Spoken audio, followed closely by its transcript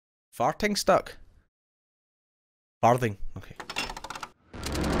farting stuck? Farthing. Okay.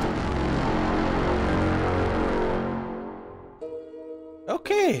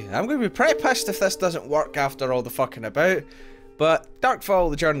 Okay, I'm going to be pretty pissed if this doesn't work after all the fucking about. But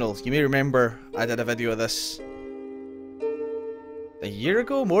Darkfall, the journal, you may remember I did a video of this a year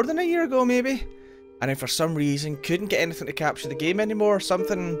ago, more than a year ago maybe. And I for some reason couldn't get anything to capture the game anymore.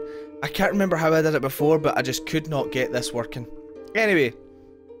 Something, I can't remember how I did it before, but I just could not get this working. Anyway,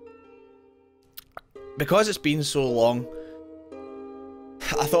 because it's been so long,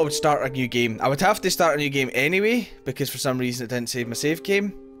 I thought I would start a new game. I would have to start a new game anyway, because for some reason it didn't save my save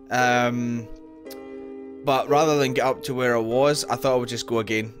game. But rather than get up to where I was, I thought I would just go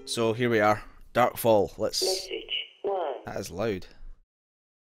again. So here we are. Darkfall. Let's... Message 1. That is loud.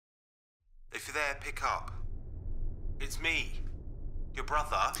 If you're there, pick up. It's me. Your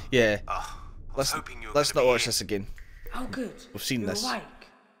brother. Yeah. Let's not watch this again. Oh good. We've seen this. Awake.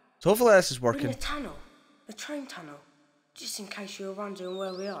 So hopefully this is We're working. in the tunnel. The train tunnel. Just in case you were wondering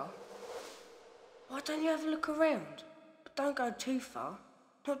where we are. Why don't you have a look around? But don't go too far.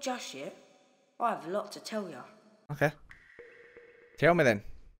 Not just yet. I have a lot to tell you. Okay. Tell me then.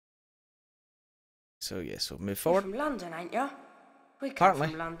 So yeah, so move forward. You're from London, ain't you? We came Apparently.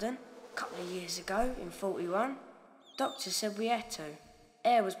 from London a couple of years ago in 41. Doctor said we had to.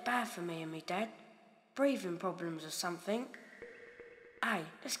 Air was bad for me and me dad. Breathing problems or something. Hey,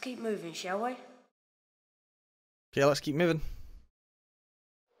 let's keep moving, shall we? Okay, let's keep moving.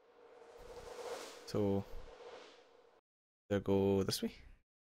 So, they'll go this way.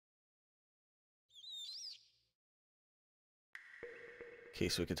 Okay,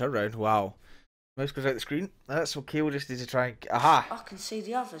 so we can turn around. Wow. Mouse goes out the screen. That's okay, we'll just need to try and... Aha! I can see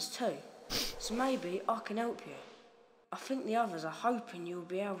the others too. So maybe I can help you. I think the others are hoping you'll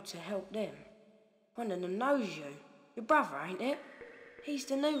be able to help them. One of them knows you. Your brother, ain't it? He's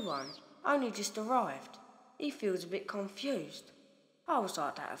the new one. Only just arrived. He feels a bit confused. I was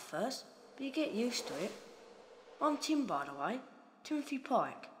like that at first, but you get used to it. I'm Tim, by the way. Timothy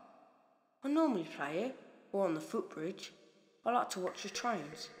Pike. I normally play here, or on the footbridge. I like to watch the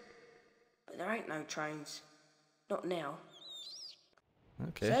trains. But there ain't no trains. Not now.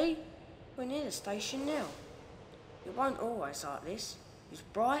 Okay. See? We're near the station now. It won't always like this. It's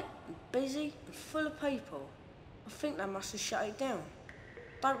bright and busy and full of people. I think they must have shut it down.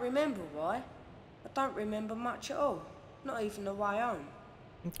 Don't remember why. I don't remember much at all. Not even the way home.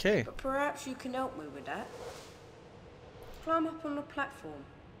 Okay. But perhaps you can help me with that. Climb up on the platform.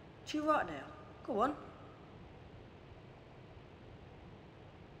 To your right there. Go on.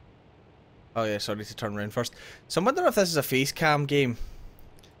 Oh yeah, sorry to turn around first. So I'm wondering if this is a face cam game.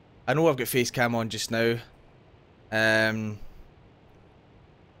 I know I've got face cam on just now.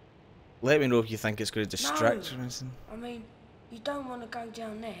 Let me know if you think it's going to distract or anything. I mean, you don't want to go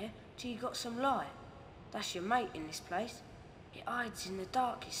down there till you got some light. That's your mate in this place. It hides in the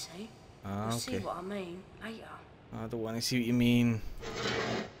dark, you see. You'll see what I mean later. I don't want to see what you mean.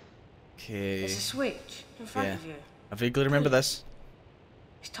 Okay. There's a switch in front of you. I vaguely remember this.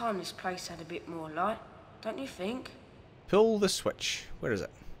 It's time this place had a bit more light, don't you think? Pull the switch. Where is it?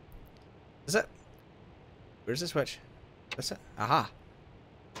 Is it? Where's the switch? That's it. Aha.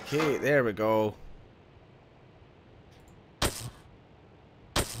 Okay, there we go.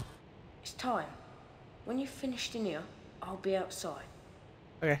 It's time. When you've finished in here, I'll be outside.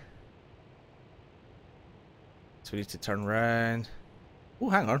 Okay. So we need to turn around. Oh,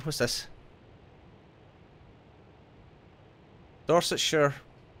 hang on. What's this? Dorsetshire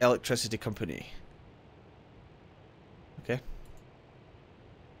Electricity Company. Okay.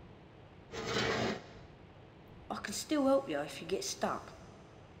 I can still help you if you get stuck.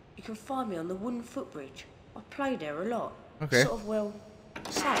 You can find me on the wooden footbridge. I play there a lot. Okay. Sort of, well,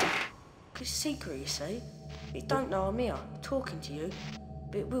 safe. It's secret, you see. It don't know I'm here, talking to you.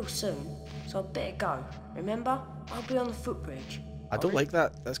 But it will soon, so I'd better go. Remember? I'll be on the footbridge. I don't like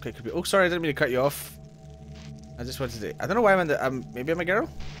that. That's quite creepy. Oh, sorry, I didn't mean to cut you off. I just wanted to... I don't know why I'm in the... maybe I'm a girl?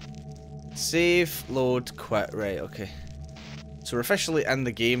 Save, load, quit. Right, okay. So we're officially in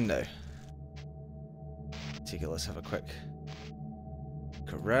the game now. Take it, let's have a quick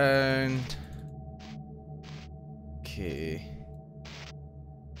look around. Okay.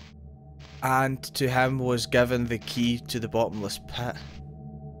 And to him was given the key to the bottomless pit.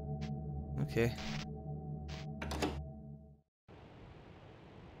 Okay.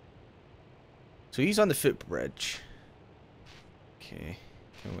 So he's on the footbridge. Okay,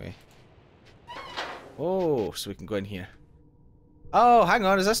 can we... Oh, so we can go in here. Oh, hang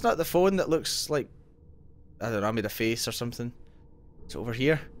on, is this not the phone that looks like... I don't know, I made a face or something? It's over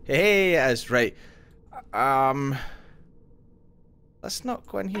here. Hey, it is, right. Let's not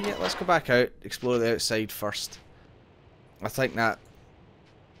go in here yet. Let's go back out, explore the outside first. I think that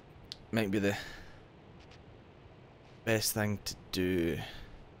might be the best thing to do.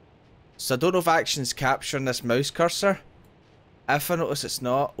 So I don't know if action's capturing this mouse cursor. If I notice it's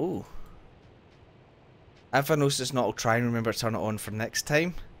not, ooh. If I notice it's not, I'll try and remember to turn it on for next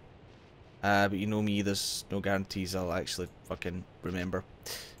time. But you know me, there's no guarantees I'll actually fucking remember.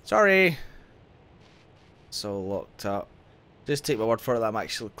 Sorry. It's all locked up. Just take my word for it that I'm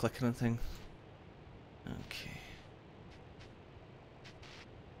actually clicking on thing. Okay.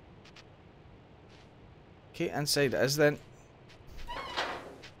 Okay, inside it is then.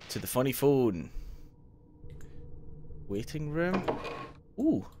 To the funny phone. Waiting room.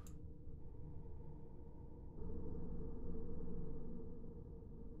 Ooh.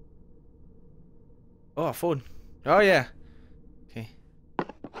 Oh, a phone. Oh yeah. Okay.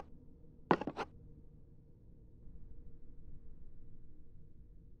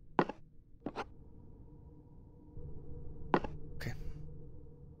 Okay.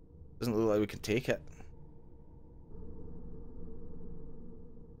 Doesn't look like we can take it.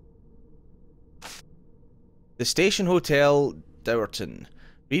 The Station Hotel, Dowerton.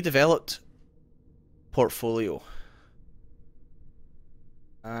 Redeveloped portfolio.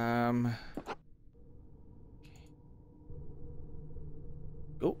 Oh.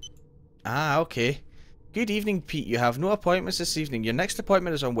 Ah, okay. Good evening, Pete. You have no appointments this evening. Your next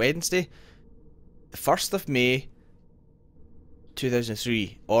appointment is on Wednesday, the 1st of May,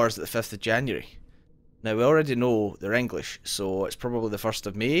 2003. Or is it the 5th of January? Now, we already know they're English, so it's probably the 1st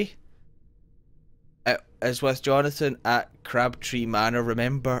of May. It is with Jonathan at Crabtree Manor.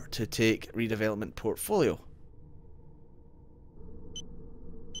 Remember to take redevelopment portfolio.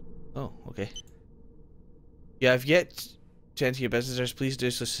 Oh, okay. Yeah, I've yet to enter your business hours. Please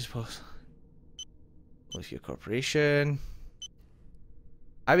do so as possible. With your corporation.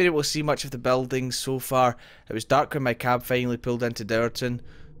 I haven't been able to see much of the buildings so far. It was dark when my cab finally pulled into Dowerton.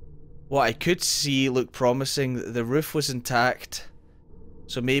 What I could see looked promising. The roof was intact,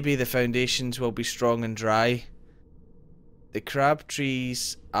 so maybe the foundations will be strong and dry. The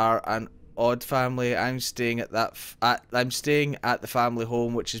Crabtrees are an odd family. I'm staying at the family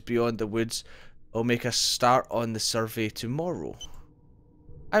home, which is beyond the woods. I'll make a start on the survey tomorrow.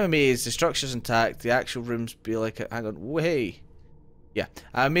 I'm amazed. The structure's intact. The actual rooms be like a... Hang on. Whoa, hey. Yeah.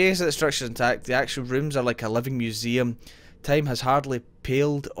 I'm amazed that the structure's intact. The actual rooms are like a living museum. Time has hardly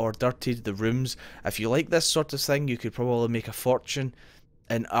paled or dirtied the rooms. If you like this sort of thing, you could probably make a fortune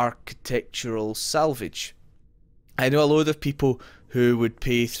in architectural salvage. I know a load of people who would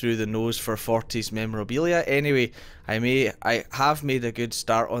pay through the nose for 40s memorabilia. Anyway, I have made a good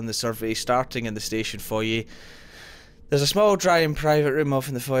start on the survey, starting in the station foyer. There's a small, dry and private room off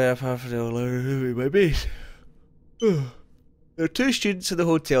in the foyer apart from my base. There are 2 students in the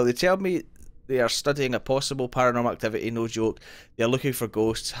hotel. They tell me they are studying a possible paranormal activity, no joke. They are looking for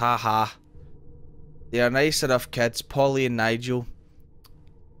ghosts, ha ha. They are nice enough kids, Polly and Nigel,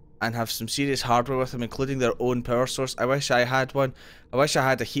 and have some serious hardware with them, including their own power source. I wish I had one. I wish I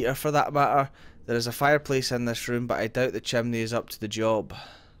had a heater for that matter. There is a fireplace in this room, but I doubt the chimney is up to the job.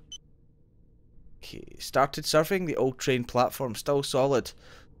 Okay, started surfing the old train platform, still solid.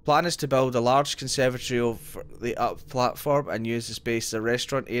 Plan is to build a large conservatory over the up platform and use the space as a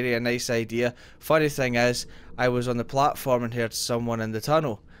restaurant area. Nice idea. Funny thing is, I was on the platform and heard someone in the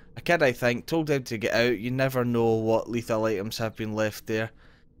tunnel. A kid, I think, told him to get out. You never know what lethal items have been left there.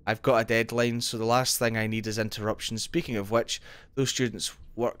 I've got a deadline, so the last thing I need is interruptions. Speaking of which, those students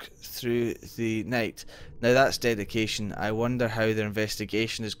work through the night. Now that's dedication. I wonder how their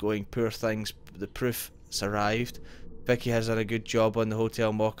investigation is going. Poor things, the proof's arrived. Vicky has done a good job on the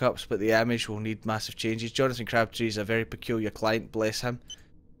hotel mock-ups, but the image will need massive changes. Jonathan Crabtree is a very peculiar client, bless him.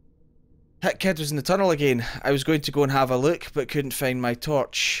 That kid was in the tunnel again. I was going to go and have a look, but couldn't find my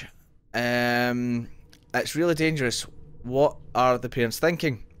torch. It's really dangerous. What are the parents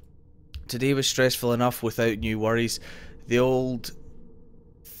thinking? Today was stressful enough without new worries. The old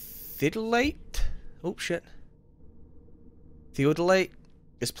Theodolite? Oh shit. Theodolite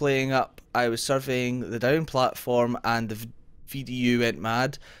is playing up. I was surveying the down platform and the VDU went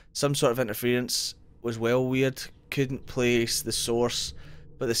mad. Some sort of interference was well weird. Couldn't place the source,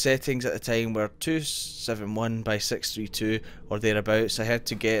 but the settings at the time were 271 by 632 or thereabouts. I had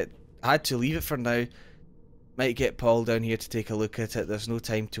to leave it for now. Might get Paul down here to take a look at it. There's no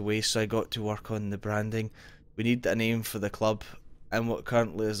time to waste, so I got to work on the branding. We need a name for the club and what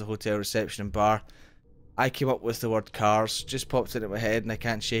currently is the hotel reception and bar. I came up with the word cars, just popped into my head and I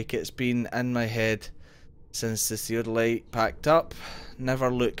can't shake it. It's been in my head since the theodolite packed up. Never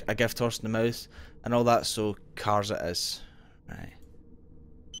look a gift horse in the mouth and all that, so cars it is. Right.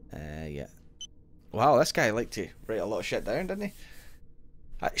 Yeah. Wow, this guy liked to write a lot of shit down, didn't he?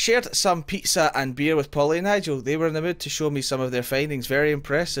 I shared some pizza and beer with Polly and Nigel. They were in the mood to show me some of their findings. Very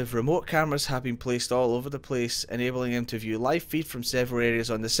impressive. Remote cameras have been placed all over the place, enabling them to view live feed from several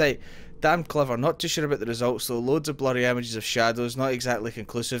areas on the site. Damn clever. Not too sure about the results though. Loads of blurry images of shadows. Not exactly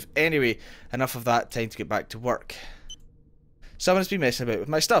conclusive. Anyway, enough of that. Time to get back to work. Someone's been messing about with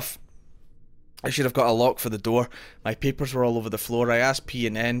my stuff. I should have got a lock for the door. My papers were all over the floor. I asked P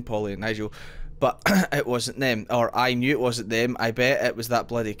and N, Polly and Nigel, but it wasn't them. Or I knew it wasn't them. I bet it was that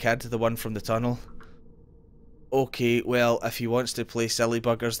bloody kid, the one from the tunnel. Okay, well, if he wants to play silly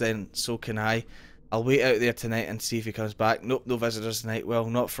buggers, then so can I. I'll wait out there tonight and see if he comes back. Nope, no visitors tonight. Well,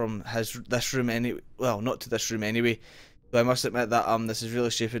 not from this room anyway. Well, not to this room anyway. Though I must admit that this is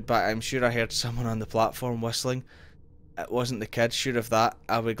really stupid, but I'm sure I heard someone on the platform whistling. It wasn't the kid, sure of that.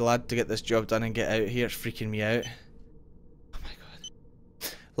 I'll be glad to get this job done and get out here. It's freaking me out. Oh my god.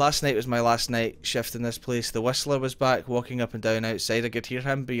 Last night was my last night shift in this place. The whistler was back, walking up and down outside. I could hear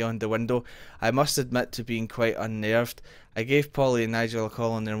him beyond the window. I must admit to being quite unnerved. I gave Polly and Nigel a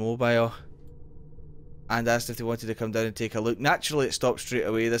call on their mobile and asked if they wanted to come down and take a look. Naturally, it stopped straight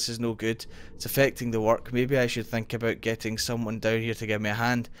away. This is no good. It's affecting the work. Maybe I should think about getting someone down here to give me a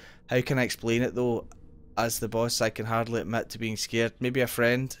hand. How can I explain it though? As the boss, I can hardly admit to being scared. Maybe a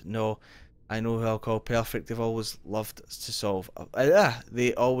friend? No. I know who I'll call perfect. They've always loved to solve.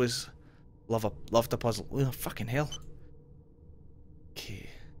 They always loved a puzzle. Oh, fucking hell. Okay.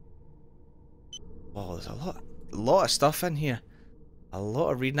 Oh, there's a lot of stuff in here. A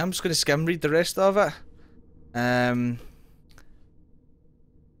lot of reading. I'm just going to skim read the rest of it.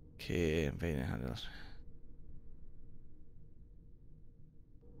 Okay, inviting handlers.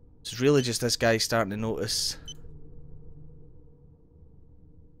 It's really just this guy starting to notice.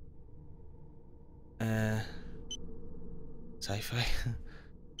 Sci-fi.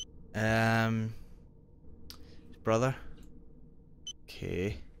 His brother.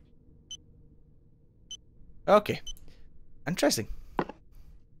 Okay. Okay. Interesting.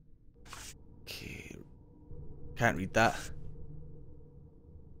 Okay. Can't read that.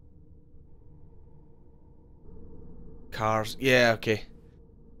 Cars. Yeah, okay.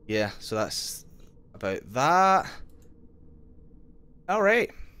 Yeah, so that's about that.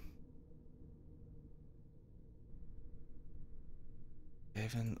 Alright.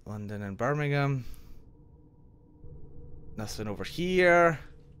 Devon, London and Birmingham. Nothing over here.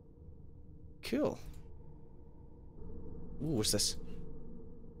 Cool. Ooh, what's this?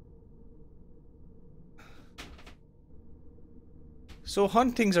 So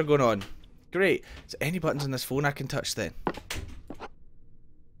huntings are going on. Great. Is there any buttons on this phone I can touch then?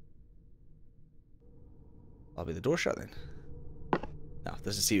 I'll be the door shut then. No,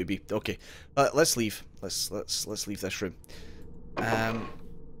 doesn't seem to be. Okay, let's leave. Let's leave this room.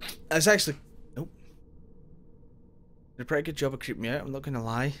 It's actually. Nope. Did a pretty good job of creeping me out. I'm not gonna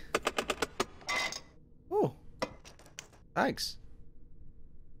lie. Oh, thanks.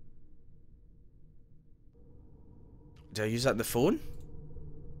 Did I use that on the phone?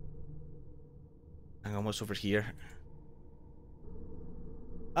 Hang on, what's over here?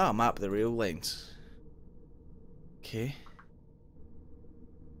 Ah, map of the rail lines. Okay.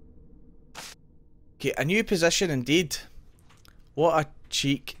 Okay, a new position indeed. What a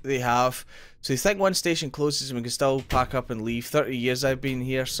cheek they have. So you think one station closes and we can still pack up and leave. 30 years I've been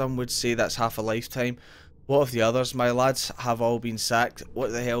here. Some would say that's half a lifetime. What of the others? My lads have all been sacked.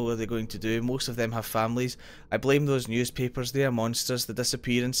 What the hell are they going to do? Most of them have families. I blame those newspapers. They are monsters. The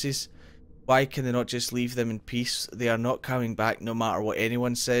disappearances. Why can they not just leave them in peace? They are not coming back no matter what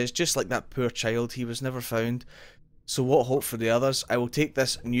anyone says. Just like that poor child. He was never found. So what hope for the others? I will take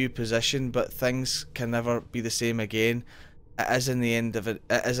this new position, but things can never be the same again. It is the end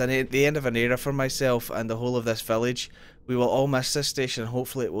of an era for myself and the whole of this village. We will all miss this station, and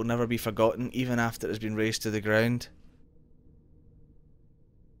hopefully it will never be forgotten, even after it has been razed to the ground.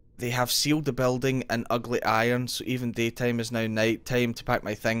 They have sealed the building in ugly iron, so even daytime is now night. Time to pack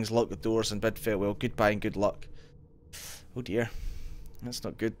my things, lock the doors, and bid farewell. Goodbye and good luck. Oh dear, that's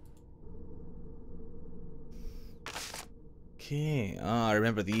not good. Okay, I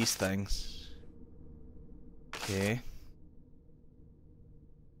remember these things. Okay.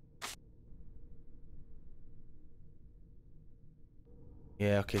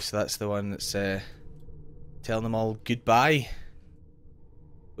 Yeah, okay, so that's the one that's telling them all goodbye.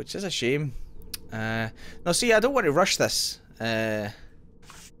 Which is a shame. No, see, I don't want to rush this.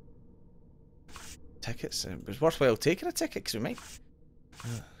 Tickets. It was worthwhile taking a ticket, because we might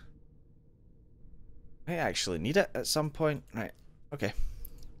actually need it at some point. Right, okay.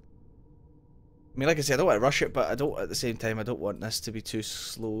 I mean, like I said, I don't want to rush it, but I don't, at the same time, I don't want this to be too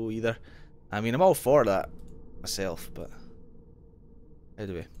slow either. I mean, I'm all for that myself, but how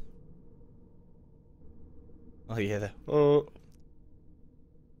do we? Oh yeah, oh.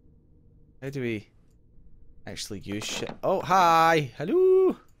 How do we actually use shit? Oh, hi!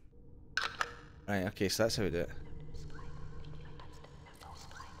 Hello! Right, okay, so that's how we do it.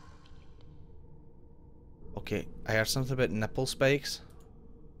 Okay, I heard something about nipple spikes.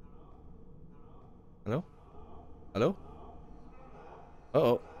 Hello? Hello?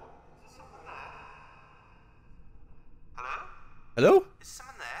 Uh-oh. Hello? Hello? Is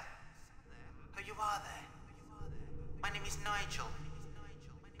someone there? Oh, you are there. My name is Nigel.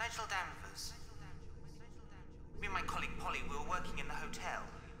 Nigel Danvers. Me and my colleague Polly, we were working in the hotel.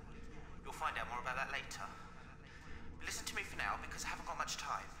 You'll find out more about that later. But listen to me for now, because I haven't got much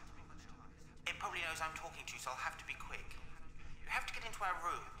time. It probably knows I'm talking to you, so I'll have to be quick. You have to get into our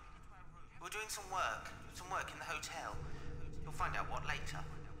room. We're doing some work in the hotel. You'll find out what later.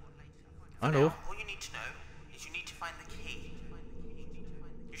 I know. All you need to know is you need to find the key.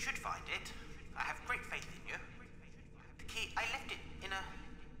 You should find it. I have great faith in you. The key, I left it in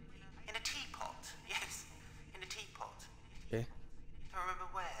a teapot. Yes, in a teapot. Okay. Don't remember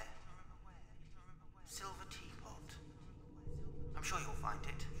where. Silver teapot. I'm sure you'll find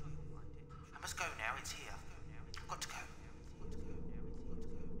it. I must go now, it's here. I've got to go.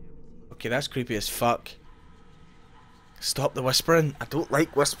 Okay, that's creepy as fuck. Stop the whispering. I don't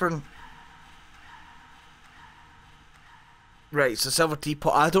like whispering. Right, so silver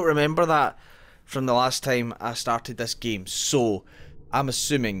teapot. I don't remember that from the last time I started this game. So, I'm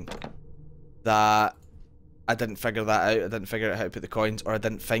assuming that I didn't figure that out. I didn't figure out how to put the coins, or I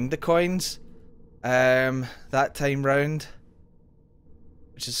didn't find the coins that time round.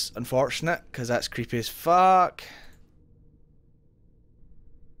 Which is unfortunate, because that's creepy as fuck.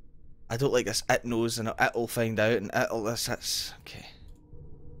 I don't like this it knows and it'll find out and it'll this, that's okay.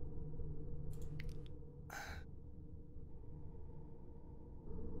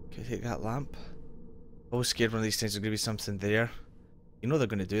 Okay, take that lamp. I was scared one of these things there's gonna be something there. You know they're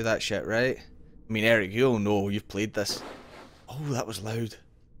gonna do that shit, right? I mean, Eric, you'll know, you've played this. Oh, that was loud.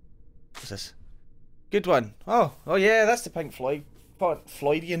 What's this? Good one. Oh yeah, that's the Pink Floyd.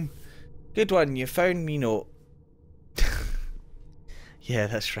 Floydian. Good one, you found me note. Yeah,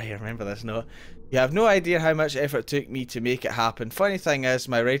 that's right, I remember this note. You have no idea how much effort it took me to make it happen. Funny thing is,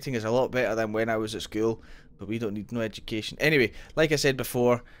 my writing is a lot better than when I was at school, but we don't need no education. Anyway, like I said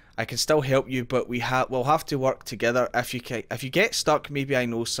before, I can still help you, but we'll have to work together. If you get stuck, maybe I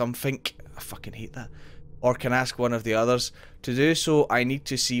know something. I fucking hate that. Or can ask one of the others. To do so, I need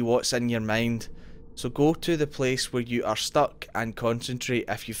to see what's in your mind. So go to the place where you are stuck and concentrate.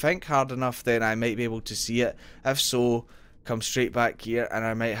 If you think hard enough, then I might be able to see it. If so, come straight back here and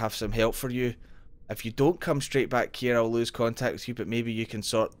I might have some help for you. If you don't come straight back here, I'll lose contact with you, but maybe you can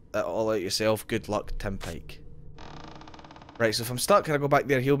sort it all out yourself. Good luck, Tim Pike. Right, so if I'm stuck, can I go back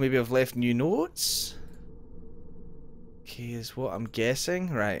there? He'll maybe have left new notes. Okay, is what I'm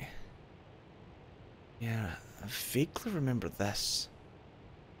guessing. Right. Yeah, I vaguely remember this.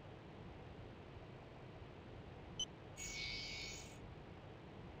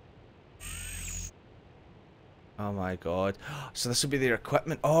 Oh my god. So this will be their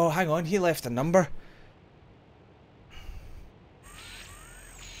equipment. Oh, hang on. He left a number.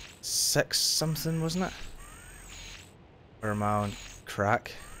 6 something, wasn't it? Or am I on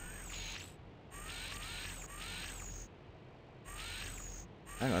crack?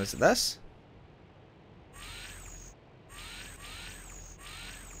 Hang on, is it this?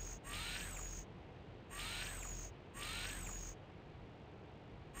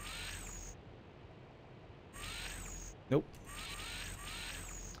 Nope.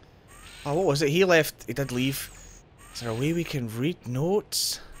 Oh, what was it? He left. He did leave. Is there a way we can read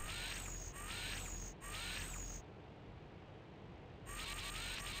notes?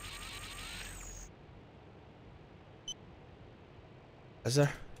 Is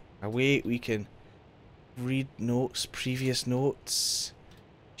there a way we can read notes, previous notes?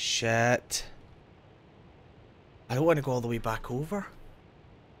 Shit. I don't want to go all the way back over.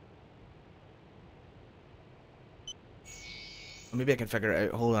 Maybe I can figure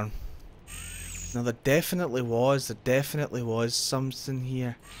it out. Hold on. No, there definitely was something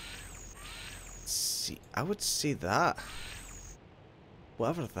here. Let's see, I would say that.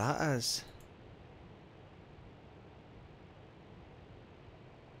 Whatever that is.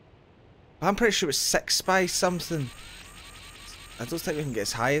 I'm pretty sure it was 6 by something. I don't think we can get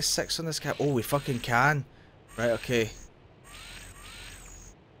as high as 6 on this guy. Oh, we fucking can. Right, okay.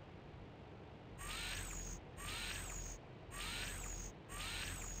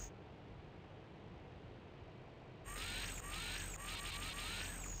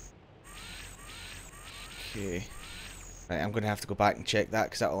 Okay. Right, I'm gonna have to go back and check that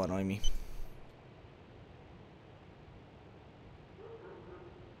because that'll annoy me.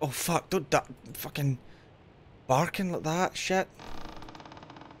 Oh fuck! Don't fucking barking like that, shit.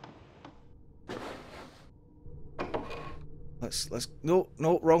 Let's no,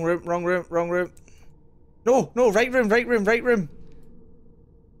 wrong room, wrong room. No, right room.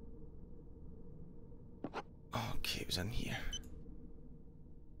 Okay, it was in here.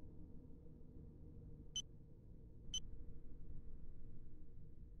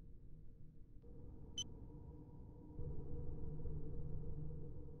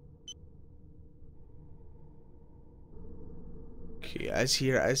 Okay, it is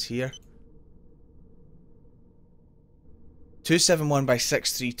here. 271 by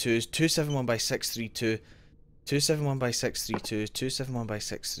 632, 271 by 632, 271 by 632, 271 by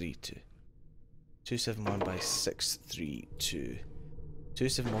 632, 271 by 632,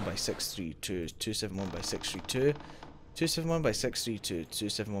 271 by 632, 271 by 632, 271 by 632,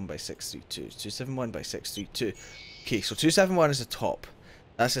 271 by 632, 271 by 632. Okay, so 271 is the top.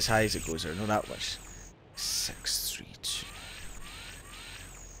 That's as high as it goes. I know that much. 632.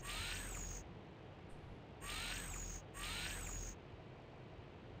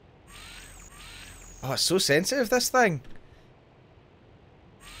 Oh, it's so sensitive, this thing.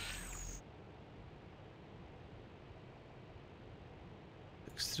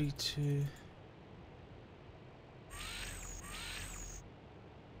 Six, 3, 2.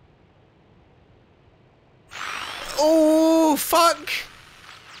 Oh, fuck!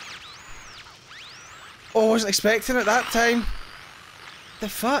 Oh, I wasn't expecting it that time. The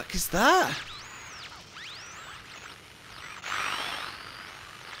fuck is that?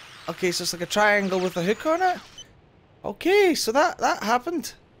 Okay, so it's like a triangle with a hook on it? Okay, so that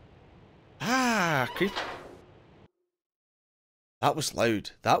happened. Ah, creep. That was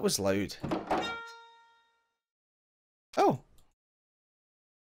loud. That was loud. Oh.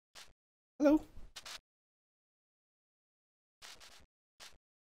 Hello.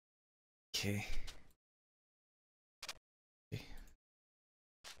 Okay. Okay.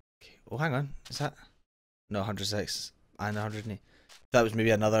 Oh, hang on. Is that? No, 106 and 108. That was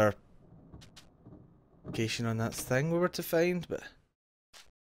maybe another location on that thing we were to find, but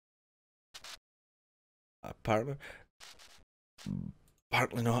apparently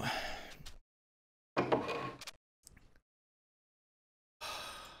not.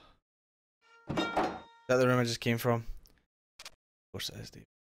 Is that the room I just came from? Of course it is, Dave.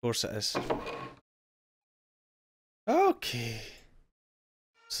 Of course it is. Okay.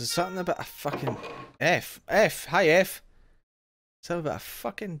 So something about a fucking F. Hi F. Something about a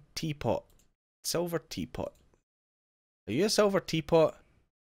fucking teapot. Silver teapot. Are you a silver teapot?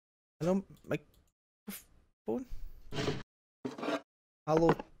 Hello, microphone?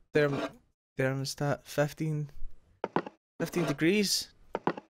 Hello, thermostat. 15 degrees.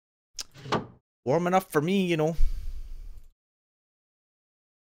 Warm enough for me, you know.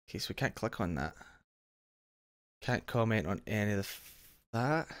 Okay, so we can't click on that. Can't comment on any of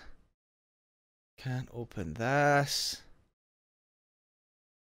that. Can't open this.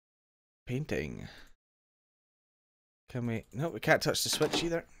 Painting. Can we? No, we can't touch the switch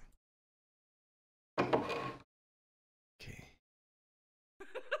either. Okay.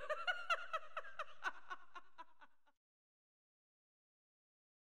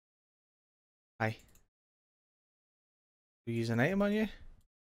 Hi. We use an item on you?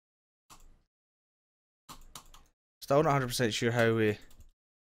 Still not 100% sure how we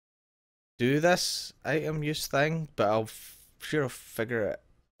do this item use thing, but I'll figure it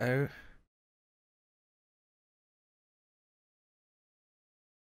out.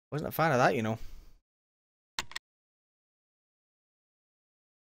 Wasn't a fan of that, you know.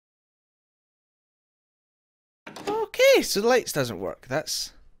 Okay, so the lights doesn't work.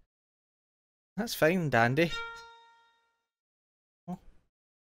 That's fine, dandy. Oh.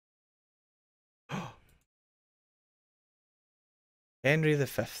 Henry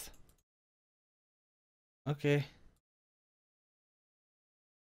V. Okay.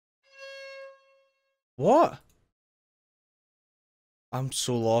 What? I'm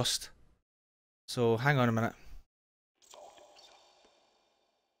so lost. So hang on a minute.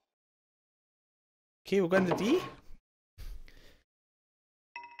 Okay, we're going to D.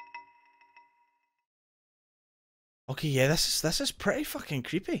 Okay, yeah, this is pretty fucking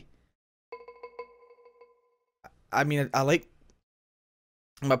creepy. I mean, I like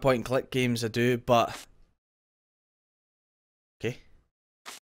my point and click games, I do, but okay.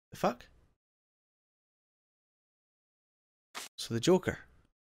 The fuck? So the Joker.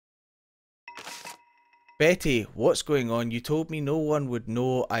 Betty, what's going on? You told me no one would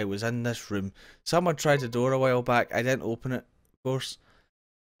know I was in this room. Someone tried the door a while back. I didn't open it, of course.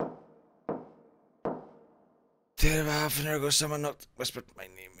 There about half an hour ago, someone knocked, whispered my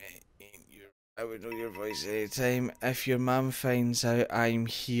name. I would know your voice anytime. If your mum finds out I'm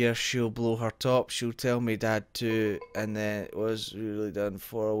here, she'll blow her top. She'll tell me dad too. And then it was really done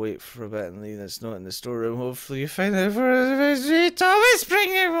for. I'll wait for a bit and leave this note in the storeroom. Hopefully you find it for us. Thomas, bring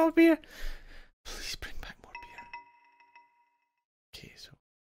me more beer. Please bring back more beer. Okay, so.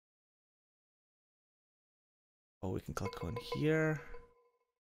 Oh, we can click on here.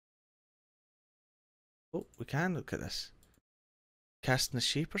 Oh, we can. Look at this. Casting a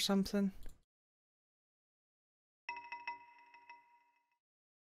shape or something.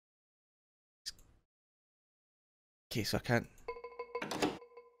 Okay, so I can't.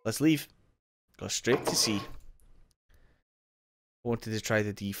 Let's leave. Go straight to C. Wanted to try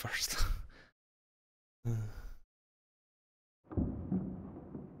the D first.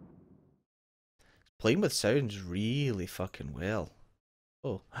 Playing with sounds really fucking well.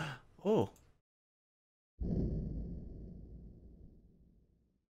 Oh. Oh.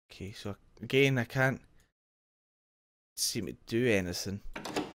 Okay, so again, I can't seem to do anything.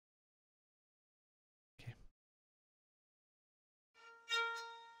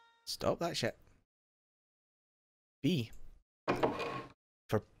 Stop that shit. B.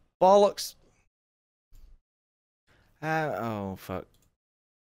 For bollocks. Oh, fuck.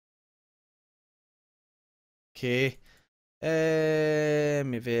 Okay.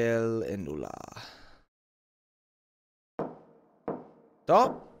 Me vel en Ola.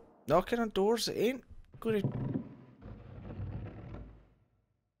 Stop knocking on doors. It ain't gonna.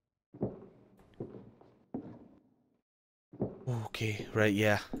 Okay, right,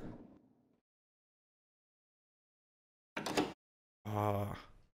 yeah. Oh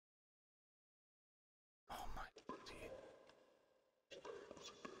my God.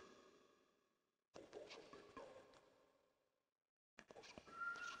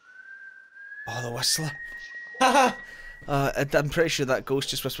 Oh, the whistler. I'm pretty sure that ghost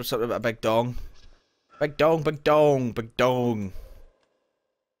just whispered something about a big dong. Big dong, big dong, big dong.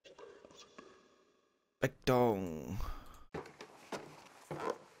 Big dong.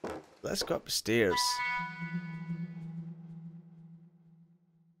 Let's go upstairs.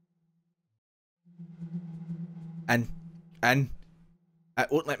 And it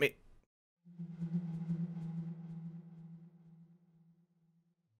won't let me.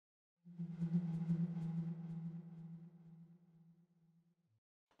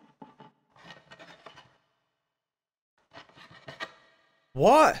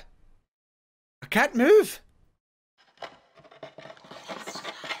 What? I can't move.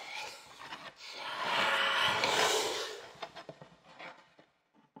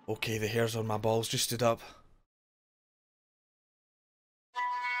 Okay, the hairs on my balls just stood up.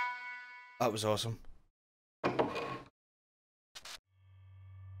 That was awesome.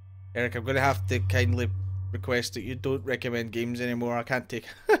 Eric, I'm going to have to kindly request that you don't recommend games anymore. I can't take.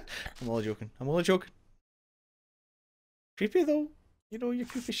 I'm only joking. I'm only joking. Creepy though. You know, you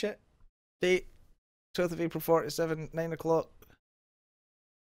creepy shit. Date 12th of April 47, 9 o'clock.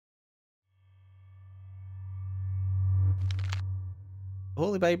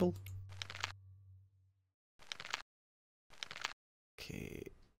 Holy Bible. Okay.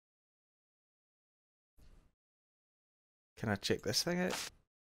 Can I check this thing out?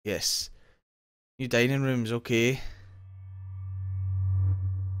 Yes. New dining rooms, okay.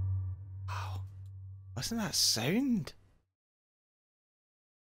 Wow. Listen to that sound.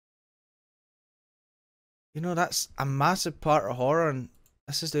 You know, that's a massive part of horror, and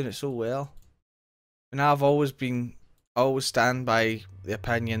this is doing it so well. And I've always stand by the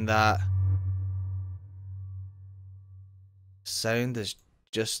opinion that sound is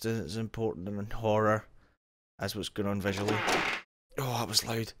just as important in horror as what's going on visually. Oh, that was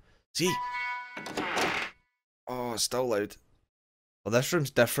loud. See? Oh, it's still loud. Well, this room's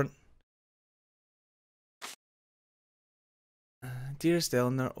different. Dearest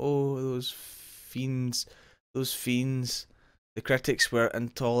Eleanor, oh, those fiends. Those fiends. The critics were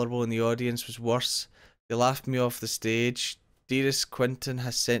intolerable and the audience was worse. They laughed me off the stage. Dearest Quentin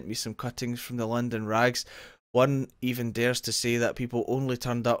has sent me some cuttings from the London Rags. One even dares to say that people only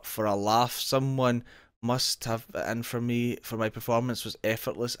turned up for a laugh. Someone must have it in for me, for my performance was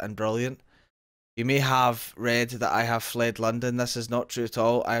effortless and brilliant. You may have read that I have fled London. This is not true at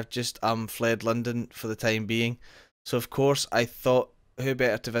all. I have just fled London for the time being. So of course I thought, who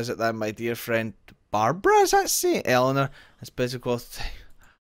better to visit than my dear friend Barbara, is that St. Eleanor? It's busy quality.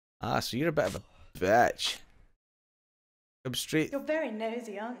 Ah, so you're a bit of a bitch. Come straight. You're very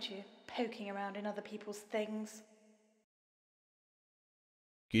nosy, aren't you? poking around in other people's things.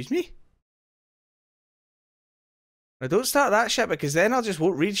 Excuse me? Now don't start that shit, because then I just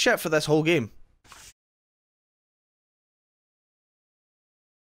won't read shit for this whole game.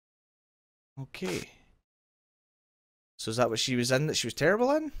 Okay. So is that what she was in that she was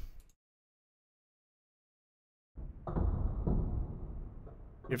terrible in?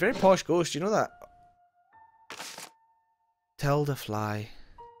 You're a very posh ghost, you know that? Tilda fly.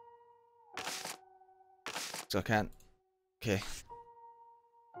 So I can't. Okay.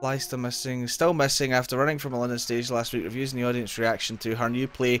 Fly still missing. Still missing after running from a London stage last week. Reviews and the audience reaction to her new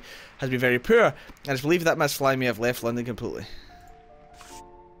play has been very poor. And it's believed that Miss Fly may have left London completely.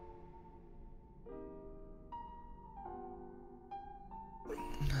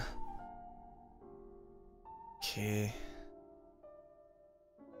 Okay.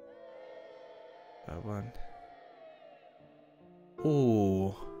 That one.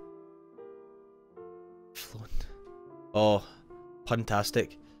 Oh. Flown. Oh.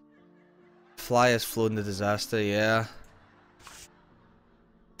 Puntastic. Fly has flown the disaster, yeah.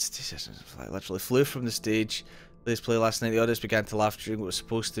 Fly literally flew from the stage. This play last night, the audience began to laugh during what was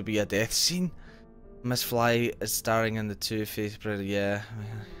supposed to be a death scene. Miss Fly is starring in the Two-Face Brother, yeah.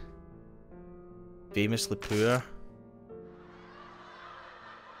 Famously poor.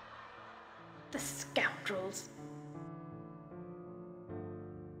 The scoundrels.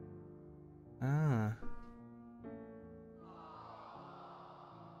 Ah.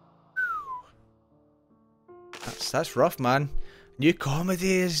 That's rough, man. New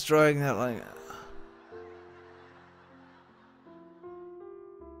comedy is drawing that line.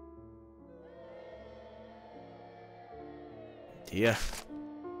 Dear.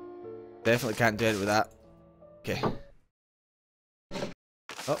 Definitely can't do it with that. Okay.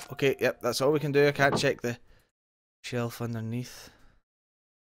 Oh, okay, yep, that's all we can do. I can't check the shelf underneath.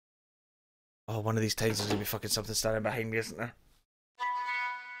 Oh, one of these times there's gonna be fucking something standing behind me, isn't there?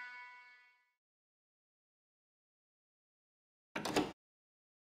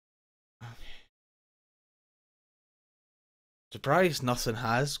 Surprised nothing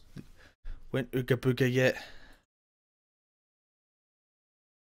has went ooga booga yet.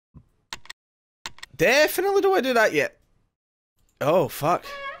 Definitely don't want to do that yet. Oh, fuck.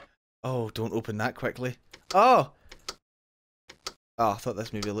 Oh, don't open that quickly. Oh! Oh, I thought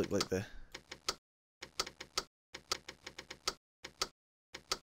this maybe looked like the...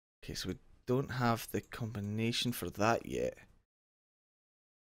 Okay, so we don't have the combination for that yet.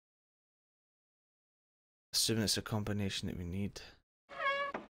 Assuming it's a combination that we need.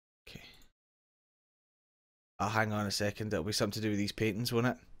 Okay. Oh, hang on a second. It'll be something to do with these paintings, won't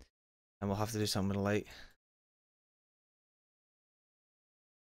it? And we'll have to do something with the light.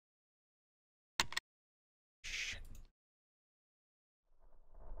 Shit.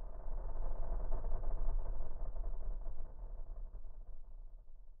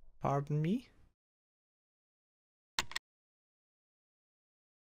 Pardon me?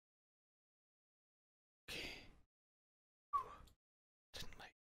 Okay. Didn't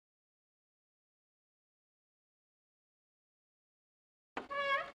like.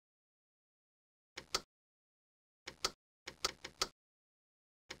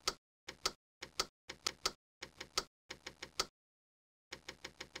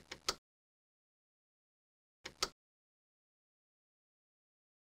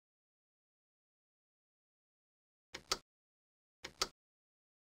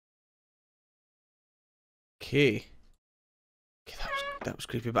 Okay. Okay, that was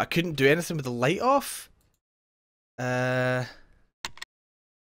creepy, but I couldn't do anything with the light off. I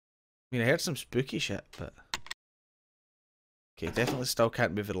mean, I heard some spooky shit, but okay, definitely still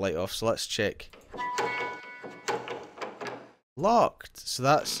can't move the light off. So let's check. Locked. So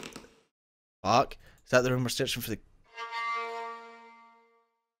that's fuck. Is that the room we're searching for the?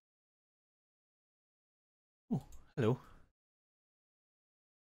 Oh, hello.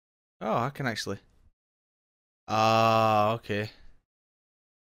 Oh, I can actually. Ah, okay.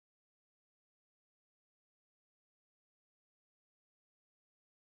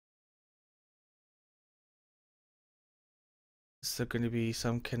 Is there going to be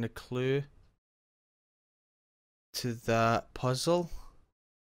some kind of clue to that puzzle?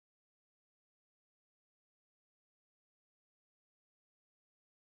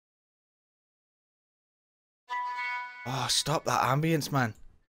 Oh, stop that ambience, man.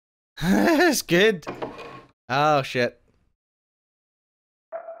 It's good. Oh, shit.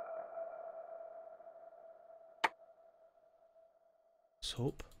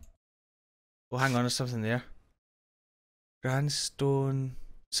 Soap. Oh, hang on, there's something there. Grandstone.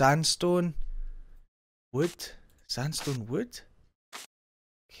 Sandstone. Wood. Sandstone wood?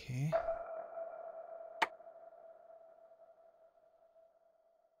 Okay.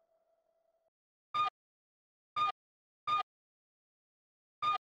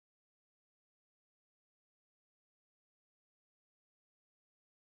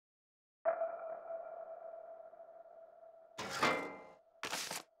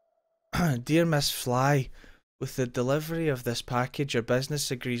 Dear Miss Fly, with the delivery of this package, your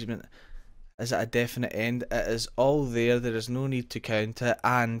business agreement is at a definite end. It is all there. There is no need to count it,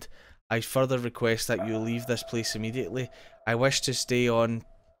 and I further request that you leave this place immediately. I wish to stay on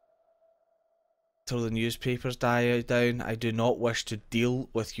till the newspapers die down. I do not wish to deal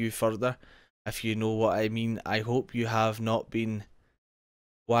with you further, if you know what I mean. I hope you have not been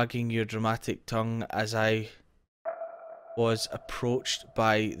wagging your dramatic tongue as I was approached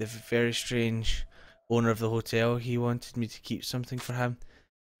by the very strange owner of the hotel. He wanted me to keep something for him.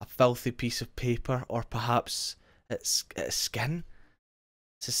 A filthy piece of paper, or perhaps it's skin?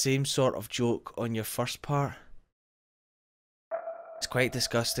 It's the same sort of joke on your first part. It's quite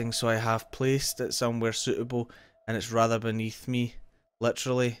disgusting, so I have placed it somewhere suitable, and it's rather beneath me,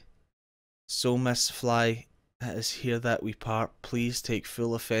 literally. So, Miss Fly, it is here that we part. Please take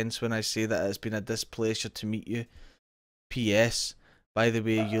full offence when I say that it has been a displeasure to meet you. P.S. By the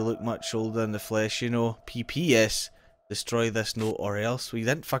way, you look much older in the flesh, you know. P.P.S. Destroy this note or else. Well, you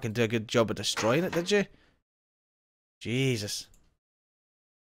didn't fucking do a good job of destroying it, did you? Jesus.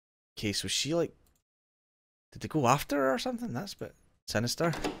 Okay, so she like... Did they go after her or something? That's a bit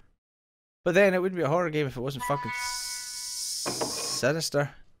sinister. But then it wouldn't be a horror game if it wasn't fucking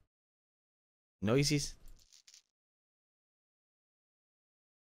sinister. Noises.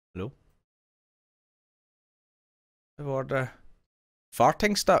 Hello? Order.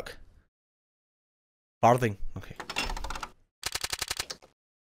 Farting stuck. Farthing. Okay.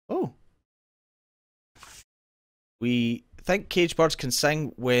 Oh. We think cage birds can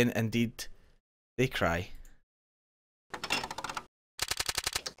sing when indeed they cry.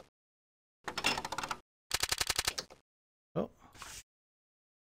 Oh.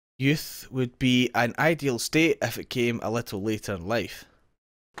 Youth would be an ideal state if it came a little later in life.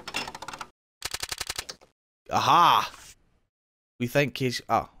 Aha! We think cage...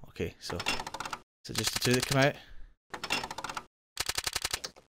 Oh, okay, so... Is it just the two that come out?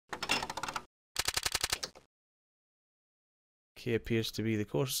 Okay, appears to be the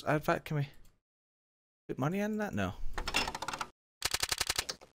course. In fact, can we put money in that? No.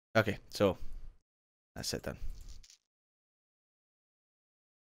 Okay, so... That's it then.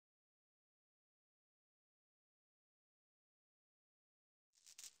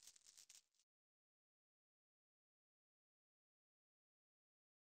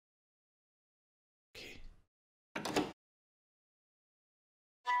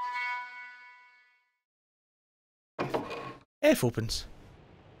 F opens.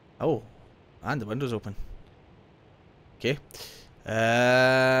 Oh, and the window's open. Okay.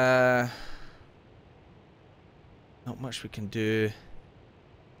 Not much we can do.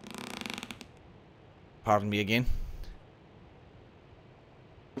 Pardon me again.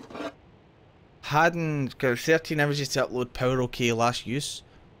 Hadn't got 13 images to upload. Power okay. Last use.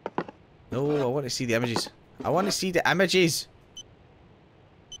 No, I want to see the images. I want to see the images.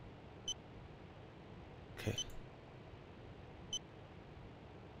 Okay.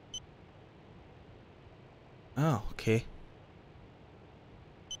 Oh, okay.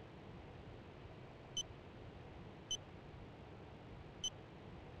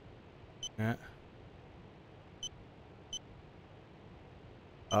 Yeah.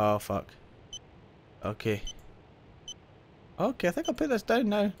 Oh, fuck. Okay. Okay, I think I'll put this down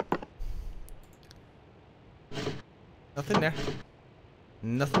now. Nothing there.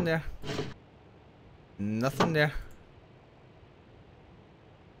 Nothing there. Nothing there.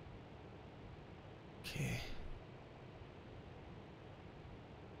 Okay.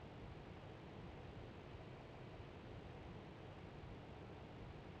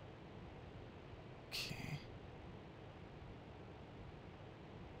 Okay.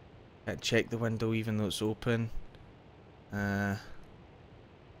 Can't check the window even though it's open.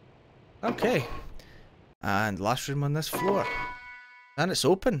 Okay. And last room on this floor. And it's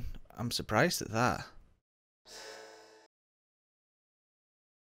open. I'm surprised at that.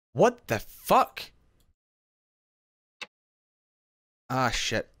 What the fuck? Ah,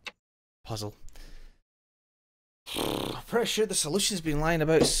 shit. Puzzle. I'm pretty sure the solution's been lying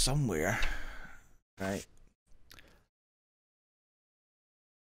about somewhere. Right.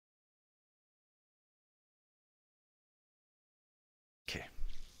 Okay.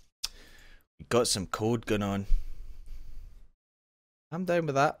 We got some code going on. I'm down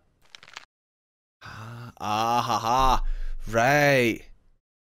with that. Ah ha ha. Right.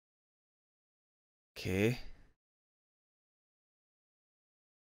 Okay.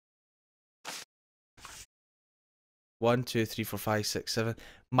 One, two, three, four, five, six, seven.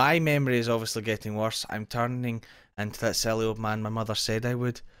 My memory is obviously getting worse. I'm turning into that silly old man my mother said I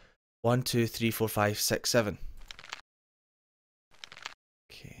would. 1, 2, 3, 4, 5, 6, 7.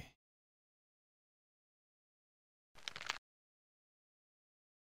 Okay.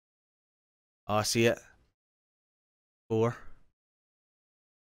 Oh, I see it. 4.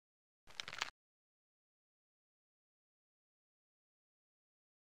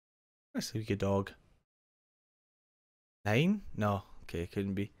 That's a wee dog. 9? No. Okay,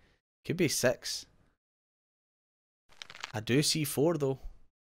 couldn't be. Could be 6. I do see 4 though.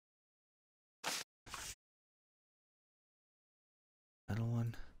 Middle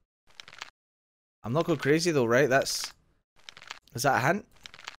one. I'm not going crazy though, right? That's... Is that a hint?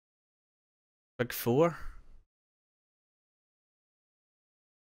 Big 4.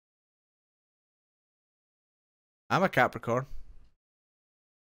 I'm a Capricorn.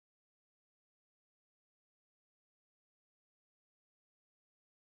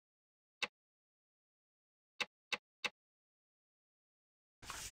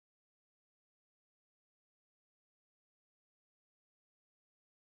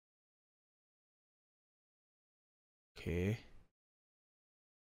 Okay.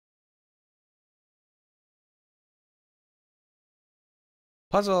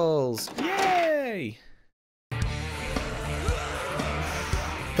 Puzzles! Yay!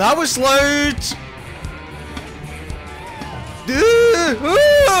 That was loud!